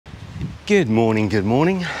Good morning, good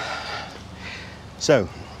morning. So,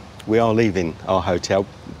 we are leaving our hotel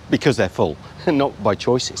because they're full, not by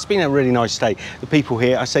choice. It's been a really nice stay. The people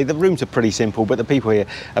here, I say the rooms are pretty simple, but the people here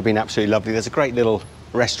have been absolutely lovely. There's a great little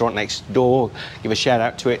restaurant next door. Give a shout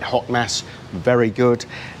out to it, Hot Mass, very good.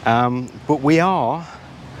 But we are,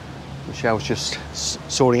 Michelle's just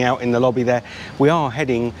sorting out in the lobby there, we are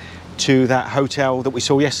heading to that hotel that we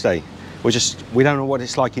saw yesterday. We don't know what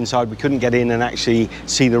it's like inside. We couldn't get in and actually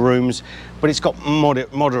see the rooms, but it's got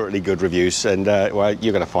moderately good reviews, and well,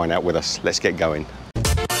 you're going to find out with us. Let's get going.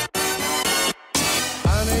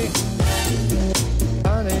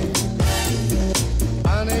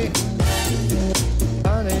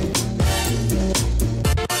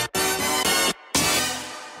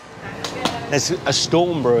 There's a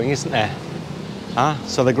storm brewing, isn't there?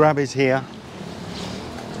 So the grab is here.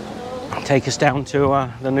 Take us down to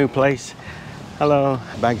the new place. Hello,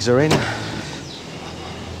 bags are in.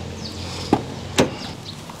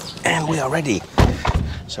 And we are ready.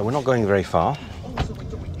 So we're not going very far.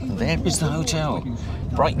 There is the hotel.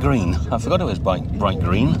 Bright green. I forgot it was bright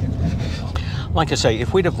green. Like I say,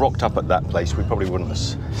 if we'd have rocked up at that place, we probably wouldn't have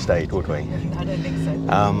stayed, would we? I don't think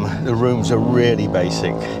so. The rooms are really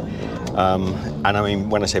basic. And I mean,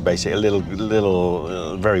 when I say basic, a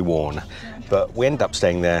little very worn. But we ended up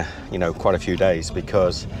staying there, you know, quite a few days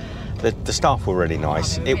because the staff were really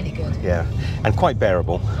nice. Oh, really good. Yeah, and quite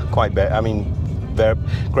bearable. I mean,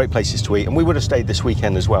 great places to eat. And we would have stayed this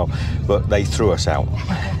weekend as well, but they threw us out.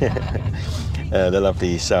 The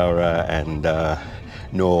lovely Sarah and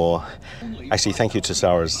Noor. Actually, thank you to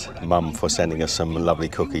Sarah's mum for sending us some lovely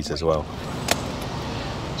cookies as well.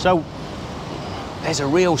 So, there's a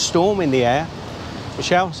real storm in the air.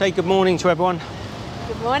 Michelle, say good morning to everyone.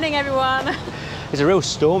 Good morning, everyone. There's a real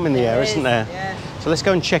storm in the air, isn't there? Yeah. So let's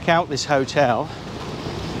go and check out this hotel.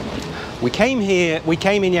 We came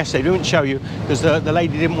in yesterday, we didn't show you, because the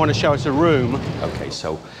lady didn't want to show us a room. Okay,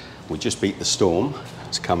 so we just beat the storm.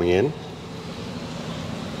 It's coming in.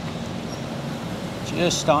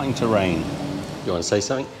 Just starting to rain. You want to say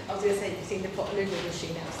something? I was going to say, you've seen the pot noodle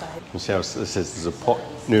machine outside. Michelle says there's a pot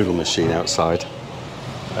noodle machine outside.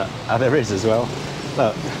 There is as well.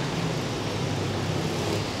 Look.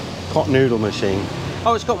 Pot noodle machine.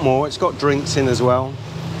 Oh, it's got more. It's got drinks in as well.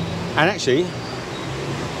 And actually,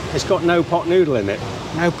 it's got no pot noodle in it.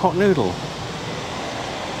 No pot noodle.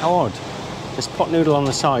 How odd. There's pot noodle on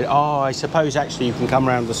the side. Oh, I suppose actually you can come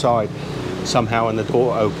around the side somehow and the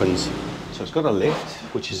door opens. So it's got a lift,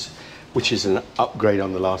 which is an upgrade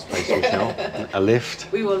on the last place, Michelle. A lift.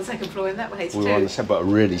 We were on the second floor in that way too. We were on the second, but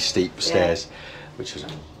really steep stairs, which was a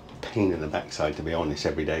pain in the backside, to be honest,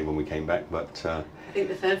 every day when we came back. But I think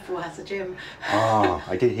the third floor has a gym.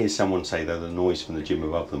 I did hear someone say though the noise from the gym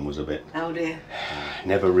above them was a bit. Oh dear.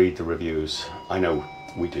 Never read the reviews. I know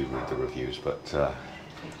we do read the reviews, but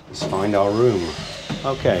let's find our room.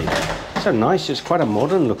 Okay, so nice. It's quite a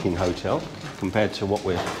modern looking hotel compared to what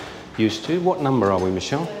we're used to. What number are we,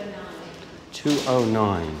 Michelle?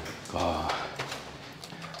 209.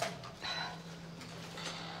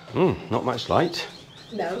 Not much light.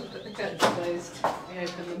 No, but the curtains are closed. We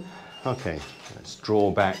open them. Okay, let's draw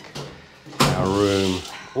back our room.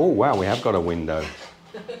 Oh wow, we have got a window.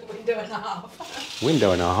 Window and a half.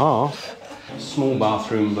 Window and a half. Small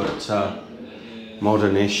bathroom, but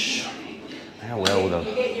modern-ish. How well though.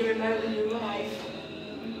 You get your remote when you arrive.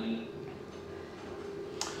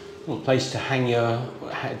 Well, place to hang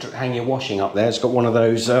your washing up there. It's got one of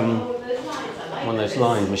those one of those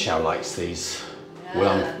lines. Michelle likes these.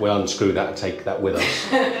 Yeah. We'll unscrew that and take that with us.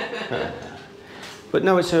 But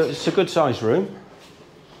no, it's a good sized room.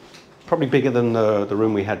 Probably bigger than the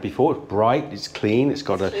room we had before. It's bright, it's clean, it's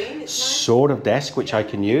got a sort of desk which I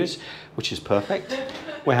can use, which is perfect.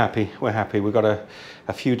 We're happy, we're happy. We've got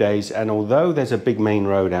a few days, and although there's a big main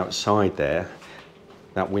road outside there,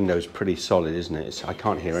 that window's pretty solid, isn't it? I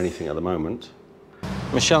can't hear anything at the moment.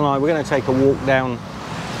 Michelle and I, we're going to take a walk down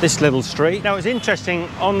this little street. Now it's interesting,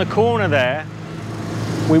 on the corner there,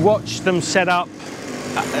 we watched them set up.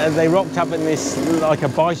 They rocked up in this, like a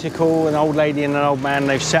bicycle, an old lady and an old man.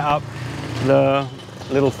 They've set up the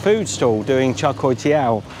little food stall doing char kway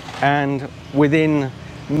teow, and within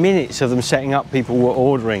minutes of them setting up, people were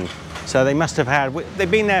ordering. So they must have had,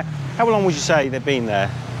 they've been there, how long would you say they've been there?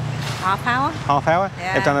 Half hour. Half hour?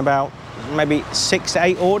 Yeah. They've done about maybe 6 to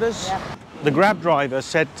 8 orders. Yep. The Grab driver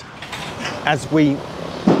said, as we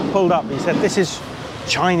pulled up, he said, this is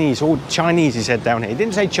Chinese, all Chinese, he said down here. He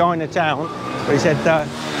didn't say Chinatown, but he said,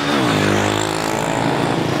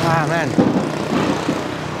 ah man.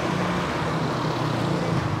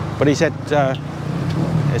 But he said,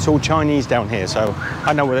 it's all Chinese down here, so I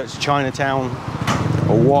don't know whether it's Chinatown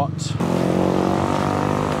or what.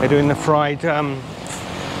 They're doing the fried.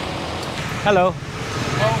 Hello.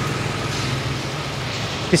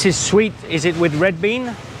 This is sweet. Is it with red bean?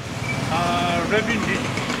 Red bean.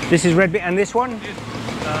 This is red bean, and this one?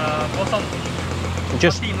 Bottom.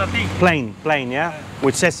 Just nothing. plain, yeah?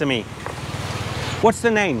 With sesame. What's the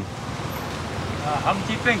name?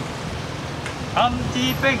 Humpty Ping.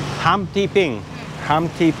 Humpty Ping. Humpty Ping.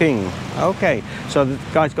 Humpty Ping. Okay, so the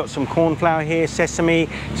guy's got some corn flour here, sesame.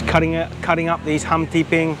 He's cutting up these Humpty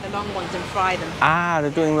Ping. The long ones and fry them. Ah,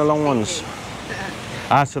 they're doing the long ones.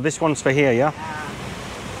 Ah, so this one's for here, yeah?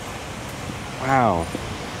 Wow.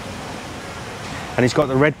 And he's got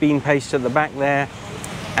the red bean paste at the back there.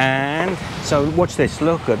 And so watch this,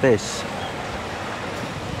 look at this.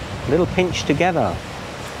 A little pinch together.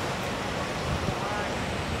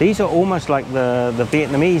 These are almost like the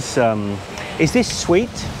Vietnamese. Is this sweet?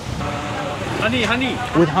 Honey.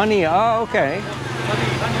 With honey, oh, okay. Honey.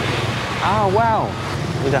 Oh, wow.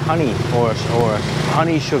 With a honey or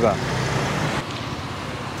honey sugar.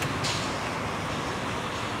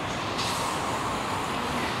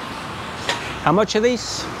 How much are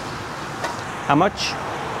these? How much?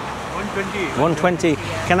 120. 120.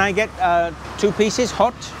 Can I get 2 pieces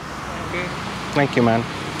hot? Okay. Thank you, man.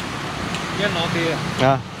 Yeah, not here.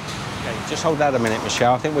 Okay, just hold that a minute,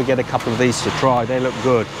 Michelle. I think we'll get a couple of these to try. They look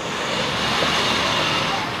good.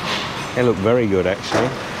 They look very good, actually.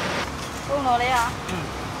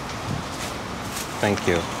 Thank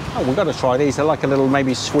you. Oh, we've got to try these. They're like a little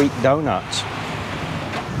maybe sweet donut.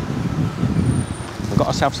 We've got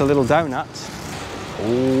ourselves a little donut.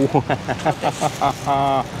 Ooh.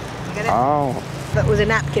 Oh. That was a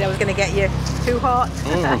napkin I was going to get you. Too hot.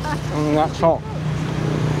 That's hot.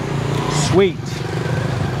 Sweet.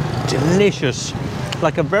 Delicious.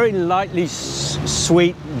 Like a very lightly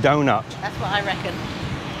sweet donut. That's what I reckon.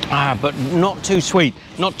 Ah, but not too sweet,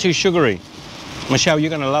 not too sugary. Michelle, you're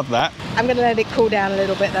going to love that. I'm going to let it cool down a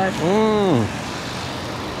little bit though.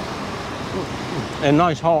 They're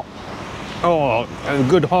nice hot. Oh,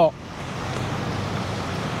 good hot.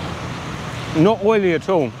 Not oily at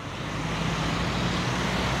all.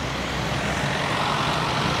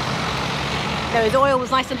 No, his oil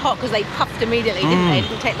was nice and hot because they puffed immediately, didn't they? It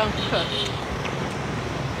didn't take long to cook.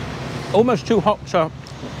 Almost too hot to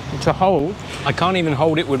hold. I can't even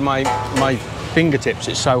hold it with my fingertips,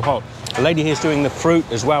 it's so hot. The lady here's doing the fruit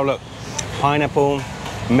as well, look. Pineapple,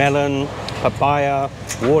 melon, papaya,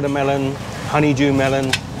 watermelon, honeydew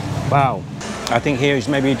melon. Wow. I think here he's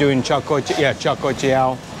maybe doing char kway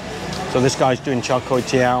teow. So this guy's doing char kway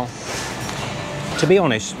teow. To be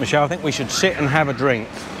honest, Michelle, I think we should sit and have a drink.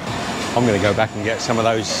 I'm going to go back and get some of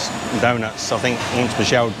those donuts. I think once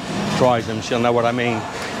Michelle tries them, she'll know what I mean.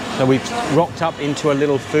 So we've rocked up into a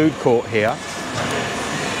little food court here.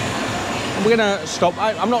 We're going to stop.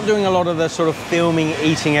 I'm not doing a lot of the sort of filming,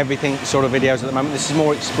 eating everything sort of videos at the moment. This is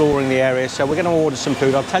more exploring the area. So we're going to order some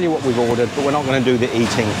food. I'll tell you what we've ordered, but we're not going to do the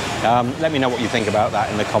eating. Let me know what you think about that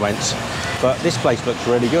in the comments. But this place looks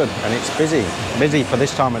really good and it's busy for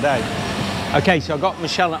this time of day. Okay, so I've got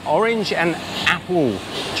Michelle an orange and apple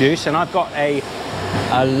juice, and I've got a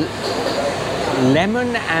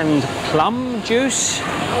lemon and plum juice.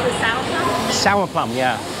 Oh, the sour plum? Sour plum,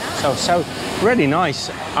 yeah. So really nice.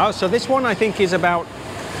 Oh, so this one I think is about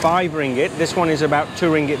 5 ringgit. This one is about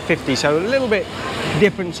 2 ringgit 50. So a little bit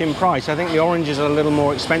difference in price. I think the oranges are a little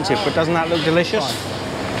more expensive, but doesn't that look delicious?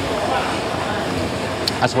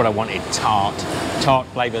 That's what I wanted, tart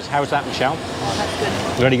flavours. How's that, Michelle? Oh, that's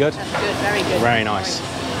good. Really good? That's good, very good. Very nice.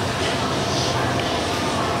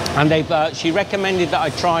 And she recommended that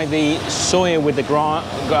I try the soya with the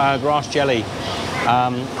grass jelly.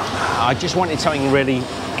 I just wanted something really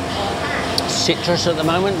citrus at the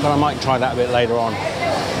moment, but I might try that a bit later on.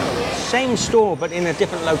 Same store, but in a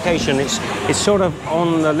different location. It's sort of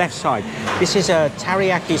on the left side. This is a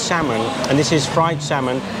teriyaki salmon, and this is fried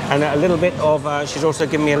salmon, and a little bit of. She's also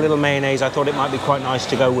given me a little mayonnaise. I thought it might be quite nice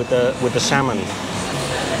to go with the salmon.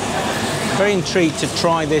 Very intrigued to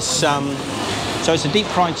try this. So it's a deep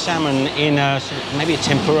fried salmon in maybe a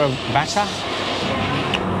tempura batter.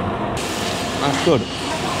 That's good.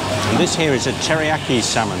 And this here is a teriyaki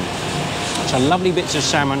salmon. So lovely bits of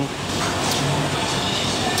salmon.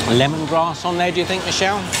 Lemongrass on there, do you think,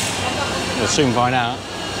 Michelle? We'll soon find out.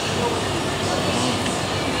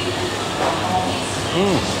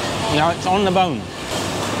 Now it's on the bone.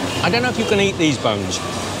 I don't know if you can eat these bones.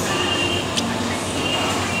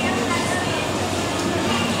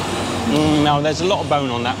 No, there's a lot of bone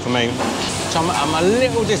on that for me. So I'm a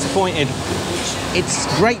little disappointed. It's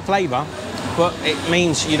great flavour, but it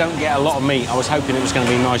means you don't get a lot of meat. I was hoping it was going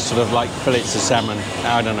to be nice, sort of like fillets of salmon.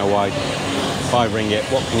 I don't know why. 5 ringgit,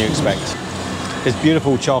 what can you expect? There's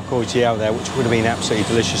beautiful charcoal tea out there, which would have been absolutely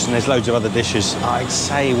delicious, and there's loads of other dishes. I'd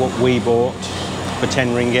say what we bought for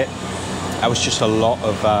 10 ringgit, that was just a lot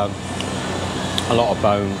of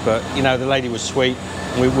bone. But you know, the lady was sweet.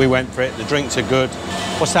 We went for it. The drinks are good.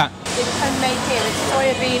 What's that? It's homemade here. It's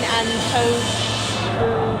soybean and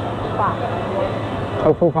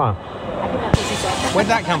Tofu I farm. think that's what she said. Where'd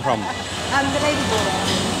that come from? The lady bought it.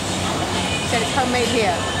 She said it's homemade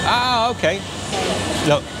here. Ah, okay.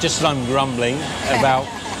 Look, just as I'm grumbling about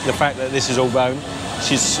the fact that this is all bone,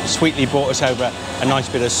 she's sweetly brought us over a nice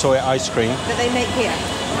bit of soy ice cream. That they make here.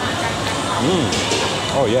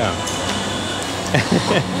 Oh yeah.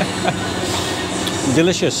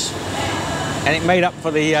 Delicious. And it made up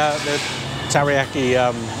for the teriyaki,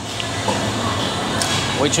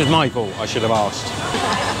 which was my fault, I should have asked.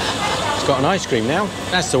 It's got an ice cream now.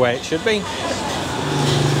 That's the way it should be.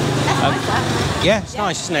 Yeah, it's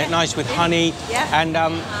nice, isn't it? Nice with honey. Yeah. And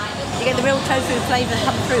you get the real tofu flavour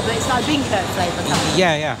coming through, but it's like bean curd flavour coming through.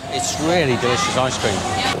 yeah, it's really delicious ice cream.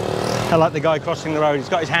 I like the guy crossing the road. He's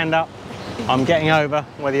got his hand up. I'm getting over,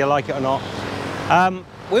 whether you like it or not.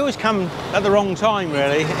 We always come at the wrong time,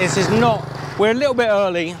 really. This is not. We're a little bit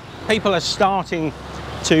early. People are starting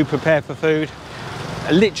to prepare for food.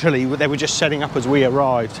 Literally, they were just setting up as we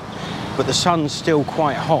arrived, but the sun's still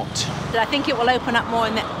quite hot. So I think it will open up more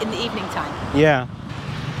in the evening time. Yeah.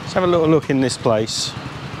 Let's have a little look in this place.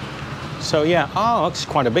 So yeah, oh, it's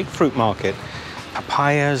quite a big fruit market.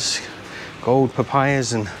 Papayas, gold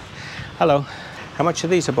papayas, and hello. How much are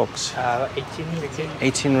these a box? 18 ringgit.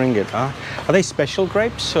 18 ringgit. Are they special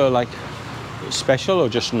grapes, or like special, or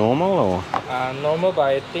just normal, or? Normal, but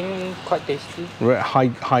I think quite tasty.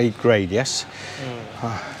 High grade, yes.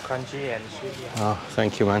 Crunchy and sweet. Yeah. Oh,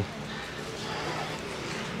 thank you, man.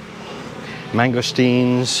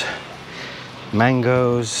 Mangosteens,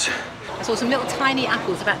 mangoes. I saw some little tiny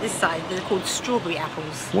apples about this size. They're called strawberry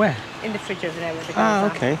apples. Where? In the fridge over there. Where the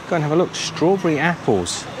Ah, okay. Go and have a look. Strawberry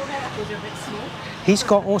apples. Apples are a bit small. He's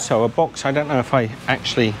got also a box. I don't know if I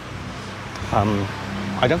actually.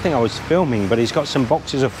 I don't think I was filming, but he's got some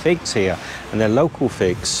boxes of figs here, and they're local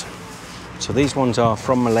figs. So these ones are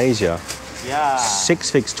from Malaysia. Yeah.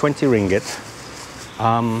 6 figs, 20 ringgit.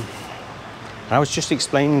 And I was just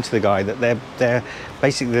explaining to the guy that they're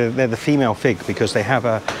basically the female fig, because they have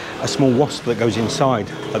a small wasp that goes inside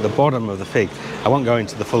at the bottom of the fig. I won't go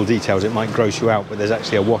into the full details, it might gross you out, but there's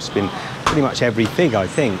actually a wasp in pretty much every fig, I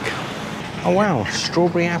think. Oh wow,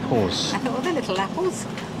 strawberry apples. I thought, well, they're little apples.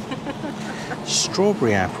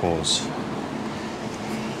 Strawberry apples.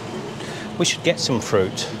 We should get some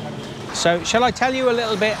fruit. So, shall I tell you a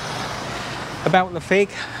little bit about the fig?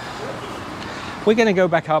 We're going to go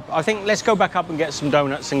back up. I think let's go back up and get some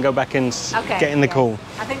donuts and go back and get in the cool.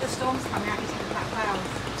 I think the storm's coming out. It's black cloud.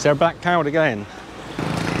 Is there a black cloud again?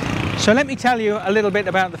 So let me tell you a little bit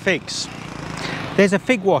about the figs. There's a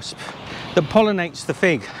fig wasp that pollinates the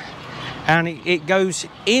fig, and it goes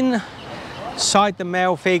inside the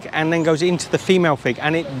male fig and then goes into the female fig,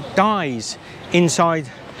 and it dies inside,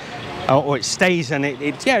 or it stays, and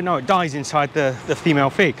it dies inside the female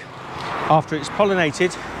fig after it's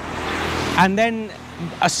pollinated. And then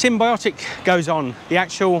a symbiotic goes on. The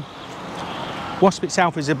actual wasp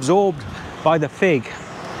itself is absorbed by the fig.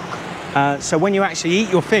 So when you actually eat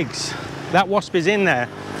your figs, that wasp is in there,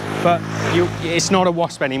 but it's not a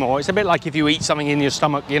wasp anymore. It's a bit like if you eat something in your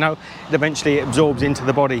stomach, you know, eventually it absorbs into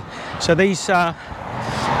the body. So these,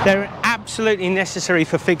 they're absolutely necessary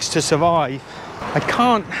for figs to survive. I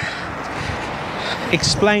can't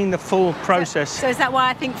explain the full process. So is that why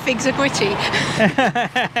I think figs are gritty?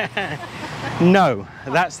 No,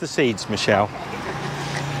 that's the seeds, Michelle.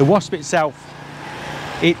 The wasp itself,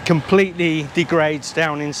 it completely degrades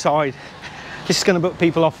down inside. This is going to put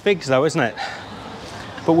people off figs though, isn't it?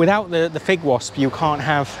 But without the fig wasp, you can't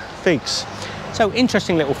have figs. So,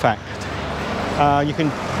 interesting little fact. You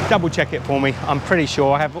can double check it for me. I'm pretty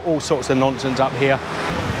sure I have all sorts of nonsense up here.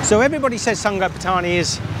 So everybody says Sungai Petani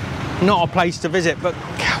is not a place to visit, but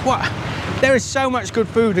what? There is so much good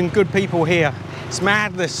food and good people here. It's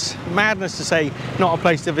madness to say not a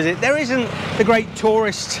place to visit. There isn't the great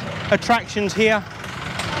tourist attractions here,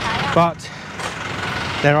 but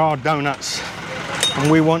there are donuts,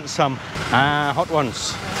 and we want some. Hot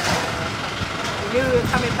ones. You were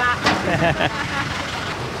coming back.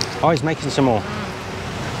 Oh, he's making some more.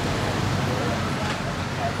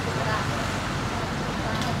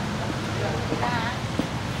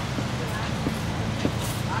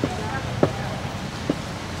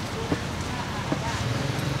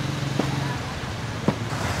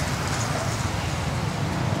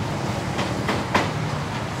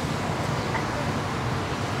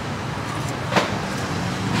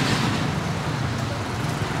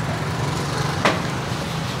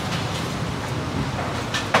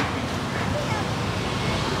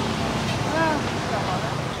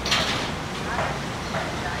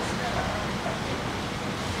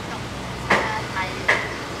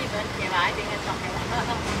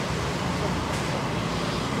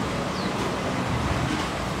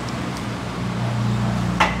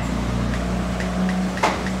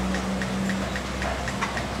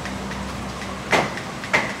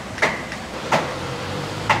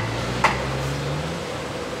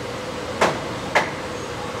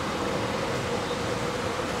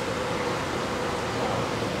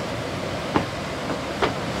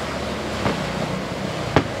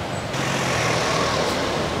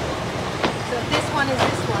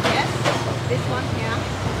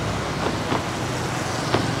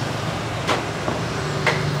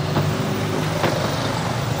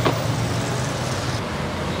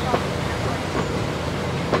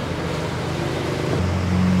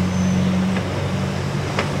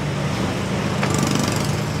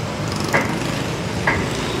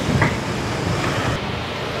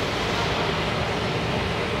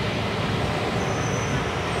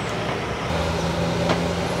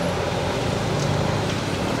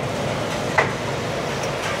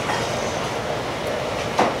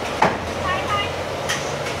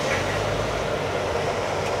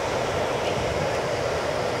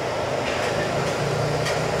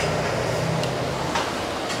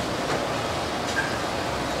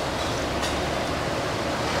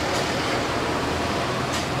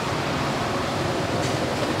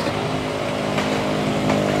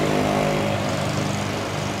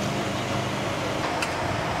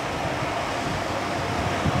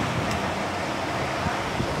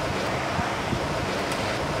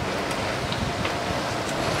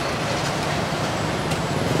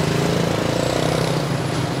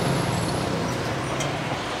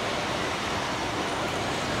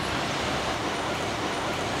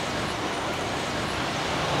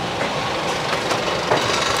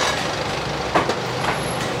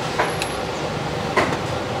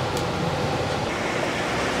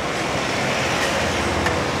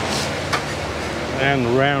 And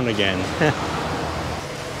round again.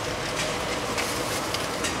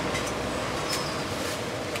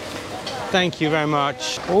 Thank you very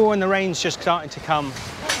much. Oh, and the rain's just starting to come.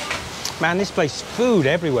 Man, this place is food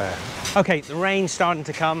everywhere. Okay, the rain's starting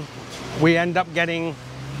to come. We end up getting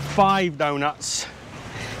 5 donuts.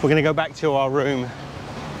 We're gonna go back to our room.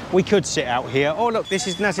 We could sit out here. Oh look, this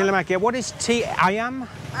is Nasi Lemak here. What is tea? Ayam?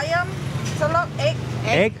 Ayam, telur, egg.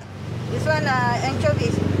 Egg? This one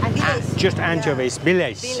anchovies. Bilis. Just anchovies.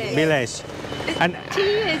 Bilis. Bilis. And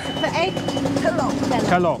tea is for egg. Telur.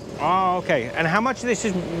 telur. Oh, okay. And how much this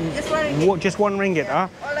is? Just 1 ringgit. What, just 1 ringgit, huh?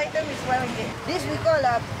 All item is 1 ringgit. This we call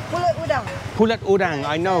pulut udang. Pulat udang,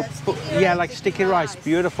 I know. Sticky Yeah, rice, like sticky sticky rice. rice.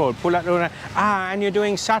 Beautiful. Pulat udang. Ah, and you're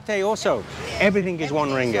doing satay also. Everything is 1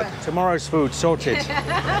 Everything is ringgit. one. Tomorrow's food sorted.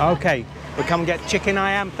 Okay, we'll come get chicken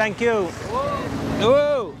ayam. Thank you.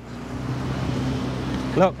 Whoa.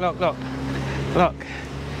 Look, look, look. Look.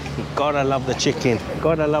 You gotta love the chicken.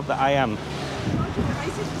 Gotta love the ayam.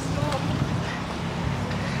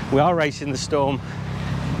 We are racing the storm.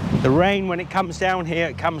 The rain, when it comes down here,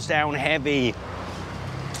 it comes down heavy.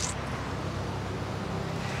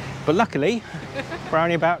 But luckily, we're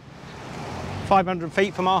only about 500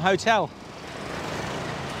 feet from our hotel.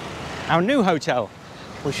 Our new hotel.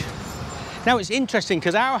 Now it's interesting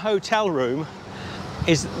because our hotel room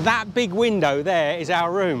is that big window there is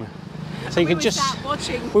our room. So you can just...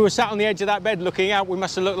 watching. We were sat on the edge of that bed looking out. We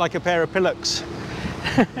must have looked like a pair of pillocks.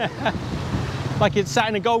 Like you'd sat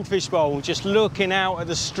in a goldfish bowl, just looking out at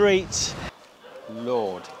the streets.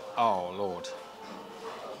 Lord, oh Lord.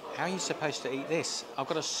 How are you supposed to eat this? I've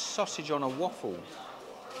got a sausage on a waffle,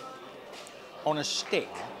 on a stick,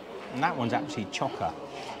 and that one's actually chocker.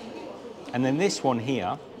 And then this one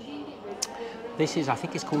here, this is, I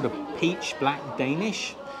think it's called a peach black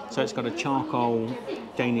Danish. So it's got a charcoal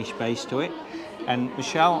Danish base to it. And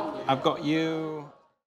Michelle, I've got you